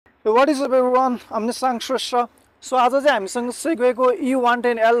What is up everyone? I'm Axor. So आज चाहिँ हामीसँग Segway को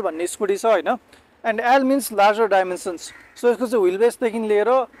E110l भन्ने स्कुटी छ हैन and L means larger dimensions. So यसको चाहिँ व्हील बेस देखि लिएर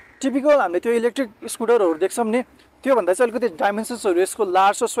टिपिकल हामीले त्यो इलेक्ट्रिक स्कुटरहरु देख्छौं नि त्यो भन्दा चाहिँ अलिकति डाइमेन्सन्सहरु यसको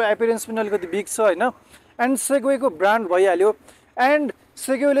लार्ज छ सो एपियरेन्स पनि अलिकति बिग छ हैन and Segway को ब्रान्ड भइहाल्यो and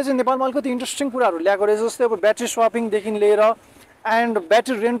Segway ले चाहिँ नेपालमा अलिकति इन्ट्रेस्टिङ कुराहरु ल्याएको रहेछ जस्तै अब ब्याट्री स्वापिङ देखि लिएर and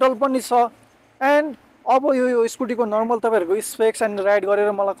ब्याट्री रेन्टल पनि छ and अब यो स्कुटीको नर्मल तपाईहरुको स्पेक्स एन्ड राइड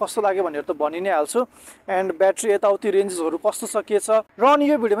गरेर मलाई कस्तो लाग्यो भनेर त भनि नै हाल्छु एन्ड ब्याट्री यताउति रेन्जेसहरु कस्तो छ के छ र अनि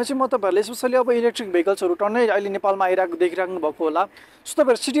यो भिडियोमा चाहिँ म तपाईहरुले स्पेशली अब इलेक्ट्रिक भेहिकल्सहरु टन्नै अहिले नेपालमा आइराको देखिराख्नु भएको होला सो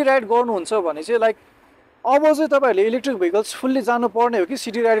तपाईहरु सिटी राइड गर्नुहुन्छ भने चाहिँ लाइक अब चाहिँ तपाईहरुले इलेक्ट्रिक भेहिकल्स फुल्ली जानु पर्ने हो कि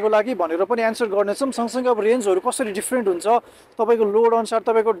सिटी राइडको लागि भनेर पनि आन्सर गर्नेछौं सँगसँगै अब रेन्जहरु कसरी डिफरेन्ट हुन्छ तपाईको लोड अनुसार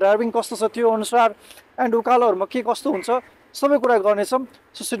तपाईको ड्राइभिङ कस्तो छ त्यो अनुसार एन्ड उकालोहरुमा के कस्तो हुन्छ सबै कुरा गर्नेछौं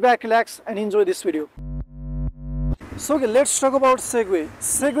so sit back relax and enjoy this video So okay, let's talk about Segway.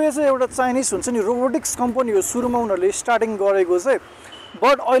 Segway चाहिँ एउटा चाइनिज हुन्छ नि रोबोटिक्स कम्पनी हो सुरुमा उनीहरुले स्टार्टिङ गरेको चाहिँ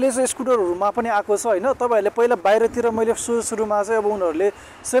बट अहिले चाहिँ स्कुटरहरुमा पनि आएको छ हैन तपाईहरुले पहिला बाहिरतिर मैले सुरुमा चाहिँ अब उनीहरुले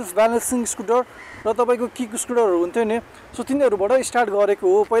सेल्फ ब्यालेन्सिङ स्कुटर र तपाईको किक स्कुटरहरु हुन्थ्यो नि सो तिनीहरुबाट स्टार्ट गरेको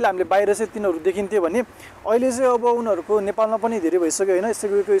हो पहिला हामीले बाहिर चाहिँ तिनीहरु देखिन्थ्यो भने अहिले चाहिँ अब उनीहरुको नेपालमा पनि धेरै भइसक्यो हैन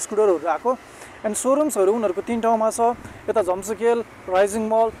Segwayको स्कुटरहरु आको एन्ड शोरूम्सहरु उनीहरुको तीन ठाउँमा छ यता झम्सिखेल राइजिङ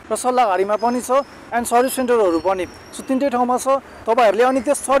मल र सल्लाघारीमा पनि छ एन्ड सर्भिस सेन्टरहरु पनि सो तीनटै ठाउँमा छ तपाईहरुले अनि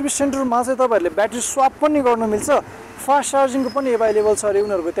त्यस सर्भिस सेन्टरमा चाहिँ तपाईहरुले ब्याट्री स्वाप पनि गर्न मिल्छ फास्ट चार्जिङको पनि अवेलेबल छ रे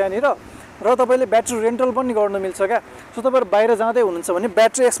उनीहरुको त्यहाँनिर र तपाईले ब्याट्री रेन्टल पनि गर्न मिल्छ क्या सो तपाईहरु बाहिर जाँदै हुनुहुन्छ भने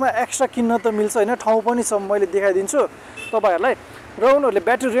ब्याट्री यसमा एक्स्ट्रा किन्न त मिल्छ हैन ठाउँ पनि छ मैले देखाइदिन्छु तपाईहरुलाई र उनीहरुले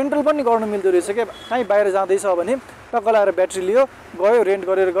ब्याट्री रेन्टल पनि गर्न मिल्दो रहेछ के कहीँ बाहिर जाँदैछ भने टक्क लाएर ब्याट्री लियो गयो रेन्ट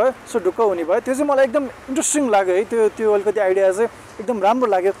गरेर गयो सो ढुक्क हुने भयो त्यो चाहिँ मलाई एकदम इन्ट्रेस्टिङ लाग्यो है त्यो अलिकति आइडिया चाहिँ एकदम राम्रो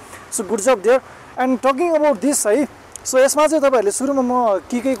लाग्यो so good job there and talking about this है सो यसमा चाहिँ तपाईहरुले सुरुमा म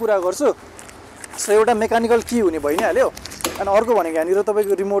के कुरा गर्छु सो एउटा मेकानिकल की हुने भइ नै हाल्यो अनि अर्को भनेको यहाँनिर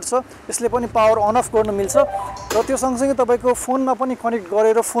तपाईको रिमोट छ यसले पनि पावर अन अफ गर्न मिल्छ र त्यो सँगसँगै तपाईको फोनमा पनि कनेक्ट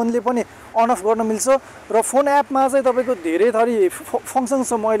गरेर फोनले पनि अन अफ गर्न मिल्छ र फोन एपमा चाहिँ तपाईको धेरै थरी फंक्सन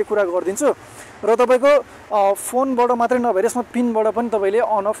छ म अहिले कुरा गर्दिन्छु र तपाईको फोनबाट मात्रै नभएर यसमा पिनबाट पनि तपाईले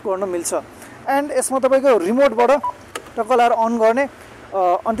अन अफ गर्न मिल्छ एन्ड यसमा तपाईको रिमोटबाट टक्क लाएर अन गर्ने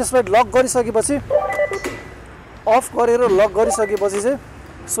अनि त्यसलाई लक गरिसकेपछि अफ गरेर लक गरिसकेपछि चाहिँ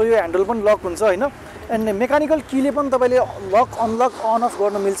सो यो ह्यान्डल पनि लक हुन्छ हैन एन्ड मेकानिकल कीले पनि तपाईले लक अनलक अन अफ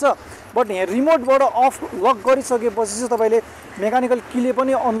गर्न मिल्छ बट यहाँ रिमोटबाट अफ लक गरिसकेपछि चाहिँ तपाईले मेकानिकल कीले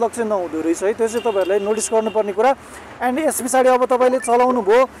पनि अनलक चाहिँ नहुँदो रहेछ है त्यो चाहिँ तपाईहरुले नोटिस गर्नुपर्ने कुरा एन्ड यसपछि अब तपाईले चलाउनु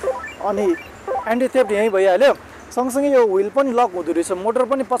भयो अनि एन्टी थेफ्ट यही भइहाल्यो सँगसँगै यो व्हील पनि लक हुँदो रहेछ मोटर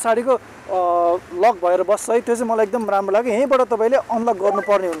पनि पछाडीको लक भएर बस्छ है त्यो चाहिँ मलाई एकदम राम्रो लाग्यो यहीबाट तपाईले अनलक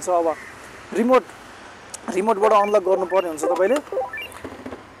गर्नुपर्ने हुन्छ अब रिमोटबाट अनलक गर्नुपर्ने हुन्छ तपाईले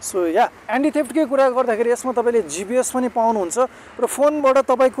सो या एन्टी थेफ्टकै कुरा गर्दाखेरि यसमा तपाईले जीपीएस पनि पाउनुहुन्छ र फोनबाट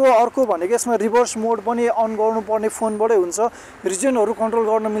तपाईको अर्को भनेको यसमा रिभर्स मोड पनि अन गर्नुपर्ने फोनबाटै हुन्छ रिजनहरु कन्ट्रोल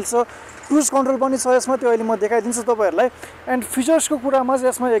गर्न मिल्छ क्रुज कन्ट्रोल पनि छ यसमा त्यो अहिले म देखाइदिन्छु तपाईहरुलाई एन्ड फिचर्सको कुरामा चाहिँ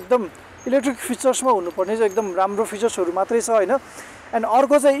यसमा एकदम इलेक्ट्रिक फिचर्समा हुनुपर्ने चाहिँ एकदम राम्रो फिचर्सहरु मात्रै छ हैन एन्ड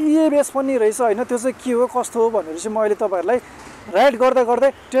अर्को चाहिँ EABS पनि रहेछ हैन त्यो चाहिँ के हो कस्तो हो भनेर चाहिँ म अहिले तपाईहरुलाई राइड गर्दै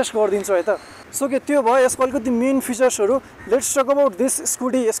टेस्ट गर्दिन्छु है त सो के त्यो भयो यसको अलिकति main फिचर्सहरु let's talk about this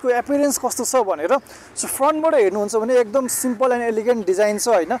scooty यसको एपियरेन्स कस्तो छ भनेर सो फ्रन्टबाट हेर्नुहुन्छ भने एकदम सिम्पल एन्ड एलिगेन्ट डिजाइन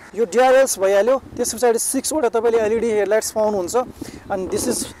छ हैन यो DRLs भइहाल्यो त्यसपछि 6 वटा तपाईले LED हेडलाइट्स पाउनुहुन्छ अनि दिस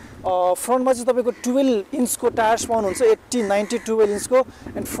इज फ्रन्टमा चाहिँ तपाईको 12 इन्चको टायर्स पाउनुहुन्छ 80 90 12 इन्चको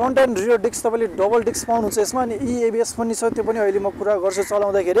and front and rear disk तपाईले डबल डिस्क पाउनुहुन्छ यसमा अनि EABS पनि छ त्यो पनि अहिले म कुरा गर्छु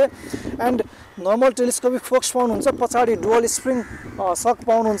चलाउँदाखेरि एन्ड नर्मल टेलिस्कोपिक फोक्स पाउनुहुन्छ पछाडी डुअल स्प्रिङ सक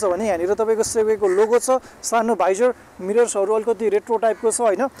पाउनुहुन्छ भने यहाँनिर तपाईको Segwayको लोगो छ सानो भाइजर मिरर्सहरु अलिकति रेट्रो टाइपको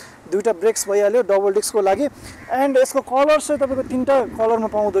छ हैन दुईटा ब्रेक्स भइहाल्यो डबल डिस्कको लागि एन्ड यसको कलर चाहिँ तपाईको तीनटा कलरमा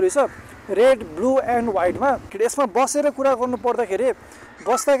पाउँदो रहेछ रेड ब्लू एन्ड व्हाइटमा यसमा बसेर कुरा गर्नु पर्दाखेरि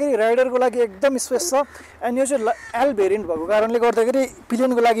बस्दाखेरि राइडरको लागि एकदम स्पेस छ एन्ड यो चाहिँ एल भेरिएन्ट भएको कारणले गर्दाखेरि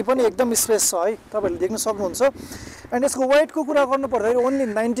पिलियनको लागि पनि एकदम स्पेस छ है तपाईहरुले देख्न सक्नुहुन्छ एन्ड यसको वेटको कुरा गर्नु पर्दाखेरि only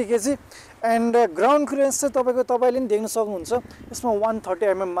 90 KG and ground clearance चाहिँ तपाईले नि देख्न सक्नुहुन्छ यसमा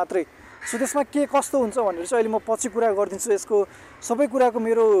 130 mm मात्रै सो त्यसमा के कस्तो हुन्छ भनेर चाहिँ अहिले म पछि कुरा गर्दिन्छु यसको सबै कुराको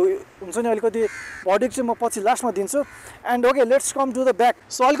मेरो हुन्छ नि अलिकति भर्डिक्ट चाहिँ म पछि लास्टमा दिन्छु and okay let's come to the back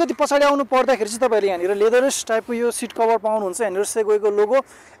so अलिकति पछाडी आउनु पर्दाखेरि चाहिँ तपाईहरुले यहाँनिर लेदरस टाइपको यो सिट कभर पाउनुहुन्छ यहाँनिर Segwayको लोगो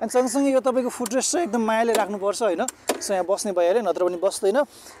एन्ड सँगसँगै यो तपाईको फुटरेस्ट चाहिँ एकदम मायाले राख्नुपर्छ हैन सो यहाँ बस्ने भइहाल्यो नत्र पनि बस्दैन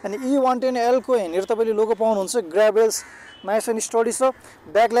अनि E110l को यहाँनिर तपाईले लोगो पाउनुहुन्छ ग्राभेल्स नाइस एन्ड स्टडी छ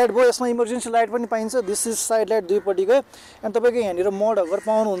ब्याकलाइट भयो यसमा इमर्जेन्सी लाइट पनि पाइन्छ this is side light दुईपट्टिको and तपाईको यहाँनिर मड हगर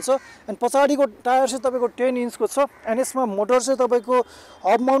पाउनुहुन्छ एन्ड पछाडीको टायर चाहिँ तपाईको 10 इन्चको छ एन्ड यसमा मोटर चाहिँ तपाईँको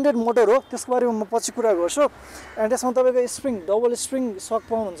हब माउन्टेड मोटर हो, त्यसको बारेमा म पछि कुरा गर्छु। एन्ड यसमा तपाईँको स्प्रिङ डबल स्प्रिङ सक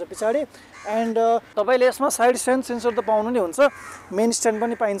पाउनुहुन्छ पछाडि। एन्ड तपाईँले यसमा साइड स्ट्यान्ड सेन्सर त पाउनु नै हुन्छ, मेन स्ट्यान्ड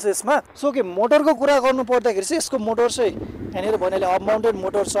पनि पाइन्छ यसमा। सो के मोटरको कुरा गर्नु पर्दाखेरि चाहिँ यसको मोटर चाहिँ यहाँनिर भन्नाले हब माउन्टेड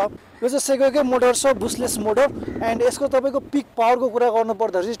मोटर छ। यो चाहिँ सेगवेकै मोटर छ, बुसलेस मोटर। एन्ड यसको तपाईँको पिक पावरको कुरा गर्नु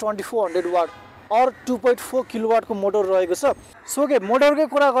पर्दाखेरि 2400 वाट और 2.4 किलोवाटको मोटर रहेको छ। सो के मोटरकै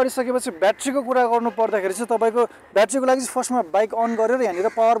कुरा गरिसकेपछि ब्याट्रीको कुरा गर्नु पर्दाखेरि चाहिँ तपाईँको ब्याट्रीको लागि चाहिँ फर्स्टमा बाइक अन गरेर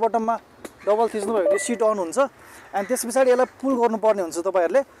यहाँनिर पावर बटनमा डबल थिच्नुभयो भने सिट अन हुन्छ। एन्ड त्यस पछाडि यसलाई पुल गर्नुपर्ने हुन्छ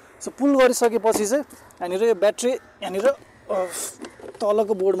तपाईँहरूले। सो पुल गरिसकेपछि चाहिँ यहाँनिर यो ब्याट्री यहाँनिर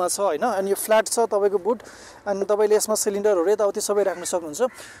तलको बोर्डमा छ होइन। अनि यो फ्ल्याट छ तपाईँको बुट। अनि तपाईँले यसमा सिलिन्डरहरू यताउति सबै राख्न सक्नुहुन्छ।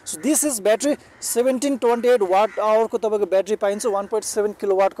 So this is battery 1728 what आवरको तपाईँको ब्याट्री पाइन्छ, 1.7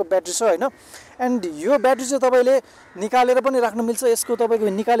 किलोवाटको ब्याट्री छ होइन। एन्ड यो ब्याट्री चाहिँ तपाईँले निकालेर पनि राख्नु मिल्छ, यसको तपाईँको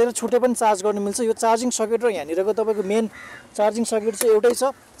निकालेर छुट्टै पनि चार्ज गर्नु मिल्छ। यो चार्जिङ सकेट र यहाँनिरको तपाईँको मेन चार्जिङ सकेट चाहिँ एउटै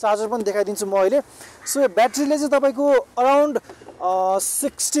छ। चार्जर पनि देखाइदिन्छु म अहिले। सो यो ब्याट्रीले चाहिँ तपाईँको अराउन्ड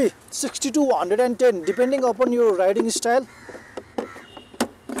 60 to 110 डिपेन्डिङ अपन यो riding style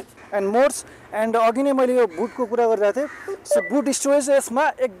and modes. And अघि नै मैले यो बुटको कुरा गरिरहेको थिएँ। सो बुट स्टोरेज यसमा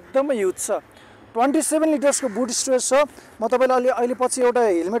एकदमै ह्युज छ, 27 लिटर्सको बुट स्टोरेज छ। म तपाईँलाई अहिले पछि एउटा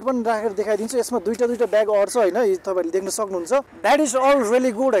हेलमेट पनि राखेर देखाइदिन्छु। यसमा दुईवटा ब्याग अट्छ होइन, तपाईँहरूले देख्न सक्नुहुन्छ। That is all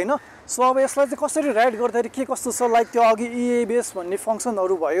really good होइन। सो अब यसलाई चाहिँ कसरी राइड गर्दाखेरि के कस्तो छ, लाइक त्यो अघि EABS भन्ने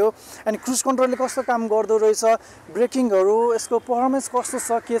फङ्सनहरू भयो, अनि क्रुज कन्ट्रोलले कस्तो काम गर्दो रहेछ, ब्रेकिङहरू, यसको पर्फर्मेन्स कस्तो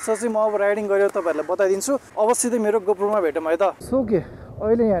छ, के छ चाहिँ म अब राइडिङ गरेर तपाईँहरूलाई बताइदिन्छु। अवश्य चाहिँ मेरो गोप्रोमा भेटौँ है त। सो के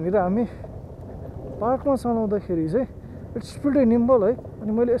अहिले यहाँनिर हामी पार्कमा चलाउँदाखेरि चाहिँ इट्स प्रिटी निम्बल है।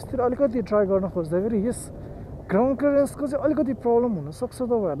 अनि मैले यसतिर अलिकति ट्राई गर्न खोज्दाखेरि यस ग्राउन्ड क्लियरेन्सको चाहिँ अलिकति प्रब्लम हुनसक्छ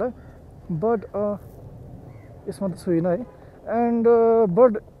तपाईँहरूलाई, बट यसमा त छुइनँ है। And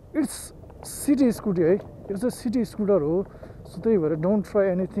but it's city scooty है, यो चाहिँ सिटी स्कुटर हो। सो त्यही भएर डोन्ट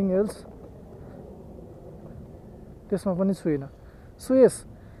ट्राई एनिथिङ एल्स, त्यसमा पनि छुइनँ। सो यस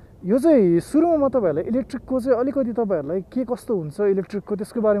यो चाहिँ सुरुमा म तपाईँहरूलाई इलेक्ट्रिकको चाहिँ अलिकति तपाईँहरूलाई के कस्तो हुन्छ इलेक्ट्रिकको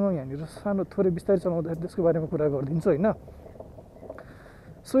त्यसको बारेमा यहाँनिर सानो थोरै बिस्तारै चलाउँदाखेरि त्यसको बारेमा कुरा गरिदिन्छु होइन।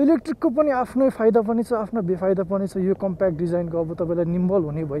 सो इलेक्ट्रिकको पनि आफ्नै फाइदा पनि छ, आफ्नो बेफाइदा पनि छ। यो कम्प्याक्ट डिजाइनको अब तपाईँलाई निम्बल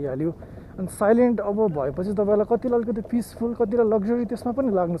हुने भइहाल्यो। अनि साइलेन्ट अब भएपछि तपाईँलाई कतिलाई अलिकति पिसफुल, कतिलाई लग्जरी त्यसमा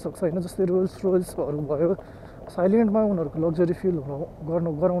पनि लाग्न सक्छ होइन। जस्तै रोल्सहरू भयो, साइलेन्टमा उनीहरूको लग्जरी फिल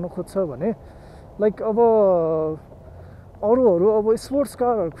गराउन खोज्छ भने लाइक अब अरूहरू अब स्पोर्ट्स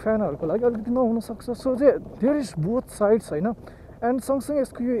कारहरूको फ्यानहरूको लागि अलिकति नहुनसक्छ। सो चाहिँ देयर इज बोथ साइड्स होइन। एन्ड सँगसँगै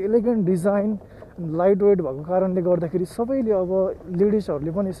यसको यो एलिगेन्ट डिजाइन लाइट वेट भएको कारणले गर्दाखेरि सबैले अब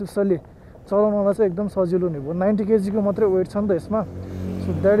लेडिजहरूले पनि स्पेसल्ली चलाउनलाई चाहिँ एकदम सजिलो हुने भयो। 90 kg को मात्रै वेट छ नि त यसमा। So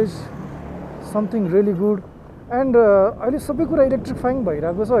that is something really good. And अहिले सबै कुरा इलेक्ट्रिफाइङ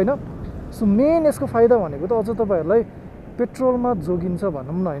भइरहेको छ होइन। सो मेन यसको फाइदा भनेको त अझ तपाईँहरूलाई पेट्रोलमा जोगिन्छ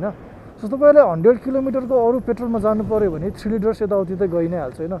भनौँ न होइन। सो तपाईँले 100 किलोमिटरको अरू पेट्रोलमा जानु पऱ्यो भने 3 लिटर्स यताउति त गइ नै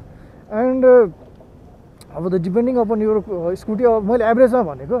हाल्छ होइन। एन्ड अब त डिपेन्डिङ अपन यो स्कुटी, अब मैले एभरेजमा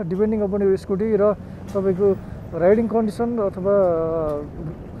भनेको डिपेन्डिङ अपन यो स्कुटी र तपाईँको राइडिङ कन्डिसन अथवा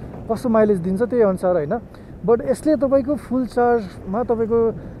कस्तो माइलेज दिन्छ त्यही अनुसार होइन। बट यसले तपाईँको फुल चार्जमा तपाईँको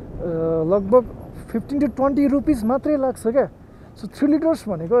लगभग 15 to 20 रुपिस मात्रै लाग्छ क्या। सो 3 लिटर्स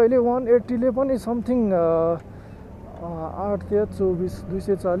भनेको अहिले 180ले पनि समथिङ 8 24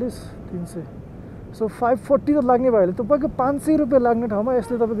 240 300 सो 540 त लाग्ने भएले तपाईँको 500 रुपियाँ लाग्ने ठाउँमा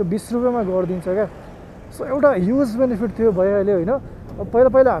यसले तपाईँको 20 रुपियाँमा गरिदिन्छ क्या। सो एउटा ह्युज बेनिफिट थियो भइहाल्यो होइन। अब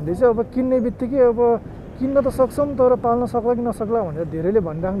पहिला हामीले चाहिँ अब किन्ने बित्तिकै अब किन्न त सक्छौँ तर पाल्न सक्ला कि नसक्ला भनेर धेरैले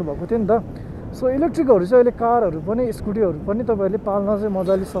भनिराख्नु भएको थियो नि त। सो इलेक्ट्रिकहरू चाहिँ अहिले कारहरू पनि स्कुटीहरू पनि तपाईँहरूले पाल्न चाहिँ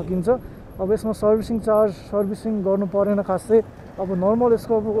मजाले सकिन्छ। अब यसमा सर्भिसिङ गर्नु परेन खासै। अब नर्मल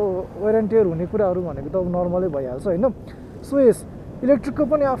यसको अब वेयर एन्ड टियर हुने कुराहरू भनेको त अब नर्मलै भइहाल्छ होइन। सो यस इलेक्ट्रिकको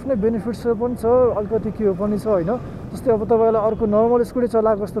पनि आफ्नै बेनिफिट्स पनि छ, अलिकति के पनि छ होइन। जस्तै अब तपाईँलाई अर्को नर्मल स्कुटी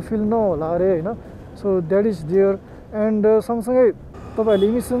चलाएको जस्तो फिल नहोला अरे होइन। So that is there. And सँगसँगै तपाईँहरूले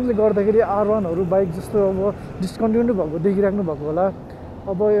इमिसनले गर्दाखेरि R1हरू बाइक जस्तो अब डिस्कन्टिन्यू भएको देखिराख्नु भएको होला।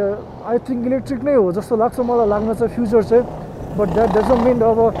 अब आई थिङ्क इलेक्ट्रिक नै हो जस्तो लाग्छ मलाई, लाग्न चाहिँ फ्युचर चाहिँ। बट द्याट डजन्ट मिन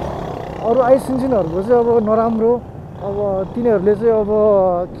अब अरू आइस इन्जिनहरूको चाहिँ अब नराम्रो, अब तिनीहरूले चाहिँ अब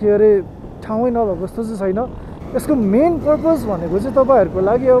के अरे ठाउँै नभएको जस्तो चाहिँ छैन। यसको मेन पर्पज भनेको चाहिँ तपाईँहरूको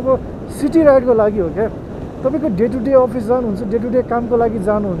लागि अब सिटी राइडको लागि हो क्या। तपाईँको डे टु डे अफिस जानुहुन्छ, डे टु डे कामको लागि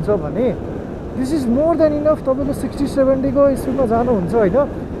जानुहुन्छ भने this is more than enough. तपाईँको 60-70 को स्पिडमा जानुहुन्छ होइन।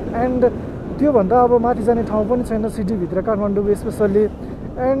 एन्ड त्योभन्दा अब माथि जाने ठाउँ पनि छैन सिटीभित्र काठमाडौँको स्पेसल्ली।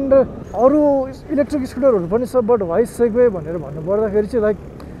 एन्ड अरू इलेक्ट्रिक स्कुटरहरू पनि छ, बट वाइ सेगवे भनेर भन्नुपर्दाखेरि चाहिँ लाइक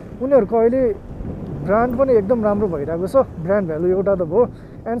उनीहरूको अहिले ब्रान्ड पनि एकदम राम्रो भइरहेको छ। ब्रान्ड भ्यालु एउटा त भयो।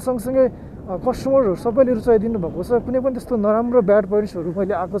 एन्ड सँगसँगै कस्टमरहरू सबैले रुचाइदिनु भएको छ कुनै पनि त्यस्तो नराम्रो ब्याड पोइन्ट्सहरू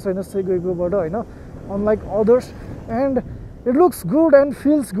मैले आएको छैन सेगवेकोबाट होइन unlike others and it looks good and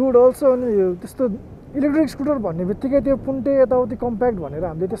feels good also अनि त्यस्तो इलेक्ट्रिक स्कुटर भन्ने बित्तिकै त्यो पुन्टे यताउति कम्प्याक्ट भनेर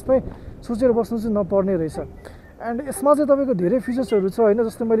हामीले त्यसमै सोचेर बस्नु चाहिँ नपर्ने रहेछ एन्ड यसमा चाहिँ तपाईँको धेरै फिचर्सहरू छ होइन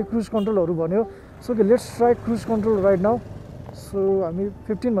जस्तै मैले क्रुज कन्ट्रोलहरू भन्यो सो कि let's try cruise control right now so हामी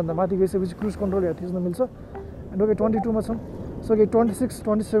 15 भन्दा माथि गइसकेपछि क्रुज कन्ट्रोल यहाँ थिच्न मिल्छ एन्ड ओके 22 मा छौँ सो कि 26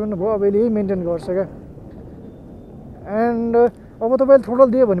 27 भयो अब यही मेन्टेन गर्छ क्या एन्ड अब तपाईँले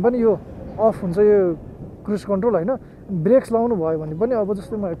थ्रोटल दियो भने पनि यो अफ हुन्छ यो क्रुज कन्ट्रोल होइन ब्रेक्स लाउनु भयो भने पनि अब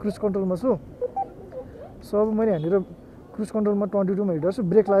जस्तै म क्रुज कन्ट्रोलमा छु सो अब मैले यहाँनिर क्रुज कन्ट्रोलमा 22 मा हिँड्छु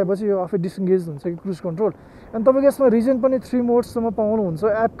ब्रेक लगाएपछि यो आफै डिसइन्गेज हुन्छ कि क्रुज कन्ट्रोल अनि तपाईँको यसमा रिजन पनि 3 मोड्ससम्म पाउनुहुन्छ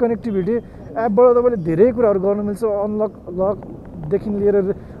एप कनेक्टिभिटी एपबाट तपाईँले धेरै कुराहरू गर्नु मिल्छ अनलक लकदेखि लिएर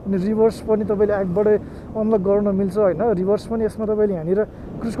अनि रिभर्स पनि तपाईँले एपबाट अनलक गर्न मिल्छ होइन रिभर्स पनि यसमा तपाईँले यहाँनिर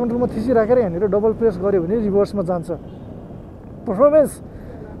क्रुज कन्ट्रोलमा थिचिराखेर यहाँनिर डबल प्रेस गऱ्यो भने रिभर्समा जान्छ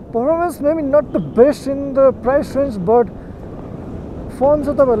performance maybe not the best in the price range but fun छ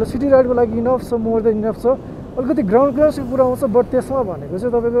तपाईँहरूलाई सिटी राइडको लागि इनफ छ मोर देन इनफ छ अलिकति ग्राउन्ड क्लियरेन्सको कुरा आउँछ बट त्यसमा भनेको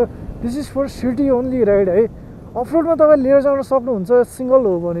चाहिँ तपाईँको this is for city only ride है अफरोडमा तपाईँले लिएर जान सक्नुहुन्छ सिङ्गल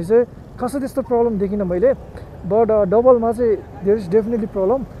हो भने चाहिँ खासै त्यस्तो प्रब्लम देखिनँ मैले बट डबलमा चाहिँ there is definitely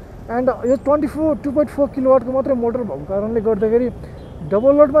problem and यो 2.4 किलोवाटको मात्रै मोटर भएको कारणले गर्दाखेरि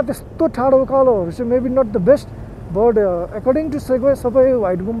डबल लोडमा त्यस्तो ठाडो उकालोहरू चाहिँ maybe not the best but according to segue सबै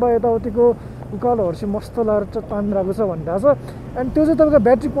व्हाइट गुम्बा यताउतिको उकालोहरू चाहिँ मस्त लागेर तानिरहेको छ भनिरहेको छ एन्ड त्यो चाहिँ तपाईँको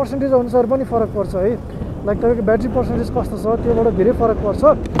ब्याट्री पर्सेन्टेज अनुसार पनि फरक पर्छ है लाइक तपाईँको ब्याट्री पर्सेन्टेज कस्तो छ त्योबाट धेरै फरक पर्छ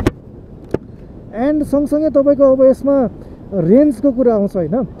एन्ड सँगसँगै तपाईँको अब यसमा रेन्जको कुरा आउँछ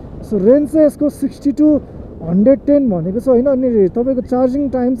होइन सो रेन्ज चाहिँ यसको 60 to 110 भनेको छ होइन अनि तपाईँको चार्जिङ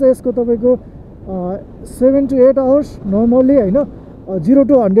टाइम चाहिँ यसको तपाईँको 7 to 8 आवर्स नर्मल्ली होइन 0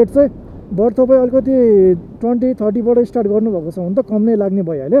 to 100 चाहिँ बट तपाईँ अलिकति 20-30बाट स्टार्ट गर्नुभएको छ भने त कम नै लाग्ने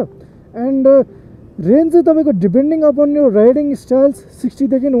भइहाल्यो एन्ड रेन्ज चाहिँ तपाईँको डिपेन्डिङ अपन यो राइडिङ स्टाइल्स 60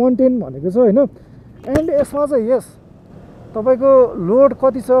 देखि 110 भनेको छ होइन एन्ड यसमा चाहिँ यस तपाईँको लोड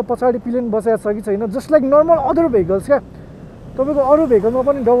कति छ पछाडि प्लेन बसाएको छ कि छैन just like normal other vehicles क्या तपाईँको अरू भेहिकलमा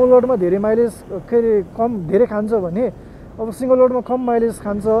पनि डबल लोडमा धेरै माइलेज के अरे कम धेरै खान्छ भने अब सिङ्गल लोडमा कम माइलेज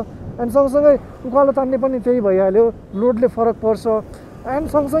खान्छ एन्ड सँगसँगै उकालो तान्ने पनि त्यही भइहाल्यो लोडले फरक पर्छ एन्ड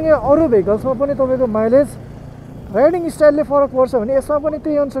सँगसँगै अरू भेहिकल्समा पनि तपाईँको माइलेज राइडिङ स्टाइलले फरक पर्छ भने यसमा पनि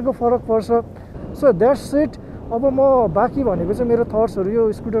त्यही अनुसारको फरक पर्छ सो द्याट्स इट अब म बाँकी भनेको चाहिँ मेरो थट्सहरू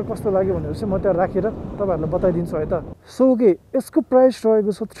यो स्कुटर कस्तो लाग्यो भनेर चाहिँ म त्यहाँ राखेर तपाईँहरूलाई बताइदिन्छु है त सो ओके यसको प्राइस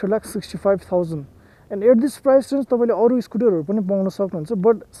रहेको छ 3,65,000 and at this price range तपाईँले अरू स्कुटरहरू पनि पाउन सक्नुहुन्छ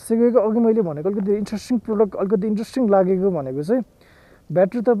बट सेगवेको अघि मैले भनेको अलिकति इन्ट्रेस्टिङ प्रोडक्ट अलिकति इन्ट्रेस्टिङ लागेको भनेको चाहिँ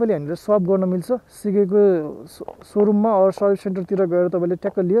ब्याट्री तपाईँले यहाँनिर स्वाप गर्न मिल्छ सेगवेको सोरुममा अरू सर्भिस सेन्टरतिर गएर तपाईँले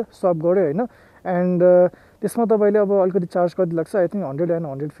ट्याक्क लियो स्वाप गऱ्यो होइन एन्ड त्यसमा तपाईँले अब अलिकति चार्ज कति लाग्छ आई थिङ्क 100 and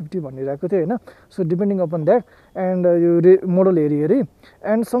 150 भनिरहेको थियो होइन so depending upon that and यो मोडल हेरी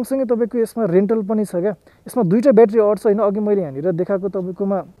एन्ड सँगसँगै तपाईँको यसमा रेन्टल पनि छ क्या यसमा दुईवटा ब्याट्री अट्छ होइन अघि मैले यहाँनिर देखाएको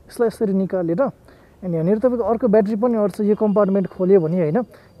तपाईँकोमा यसलाई यसरी निकालेर एन्ड यहाँनिर तपाईँको अर्को ब्याट्री पनि अट्छ यो कम्पार्टमेन्ट खोल्यो भने होइन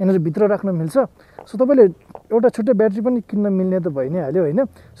यहाँनिर भित्र राख्न मिल्छ सो तपाईँले एउटा छुट्टै ब्याट्री पनि किन्न मिल्ने त भइ नै हाल्यो होइन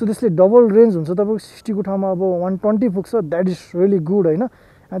सो त्यसले डबल रेन्ज हुन्छ तपाईँको 60 को ठाउँमा अब 120 पुग्छ द्याट इज रियली गुड होइन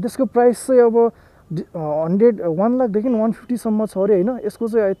त्यसको प्राइस चाहिँ अब 1 लाखदेखि 150 सम्म छ अरे होइन यसको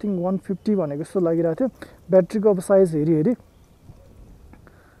चाहिँ आई थिङ्क 150 भनेको जस्तो लागिरहेको थियो ब्याट्रीको अब साइज हेरी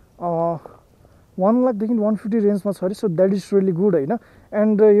 1 लाखदेखि 150 रेन्जमा छ अरे so that is really good होइन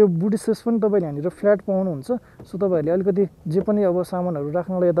एन्ड यो बुट स्पेस पनि तपाईँले यहाँनिर फ्ल्याट पाउनुहुन्छ सो तपाईँहरूले अलिकति जे पनि अब सामानहरू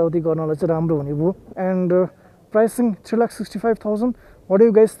राख्नलाई यताउति गर्नलाई चाहिँ राम्रो हुने भयो and pricing 3,65,000 what do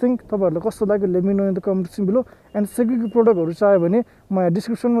you guys think तपाईँहरूलाई कस्तो लाग्यो let me know in the comment section below and सेगवेको प्रोडक्टहरू चाह्यो भने म यहाँ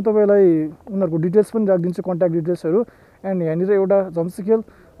डिस्क्रिप्सनमा तपाईँलाई उनीहरूको डिटेल्स पनि राखिदिन्छु कन्ट्याक्ट डिटेल्सहरू एन्ड यहाँनिर एउटा झम्सिखेल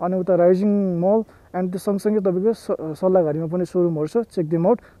अनि उता राइजिङ मल एन्ड त्यो सँगसँगै तपाईँको सल्लाहघारीमा पनि सोरुमहरू छ चेक देम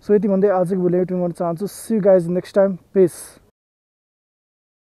आउट सो यति भन्दै आजको भिडियो टु गर्न चाहन्छु C you guys next time पेस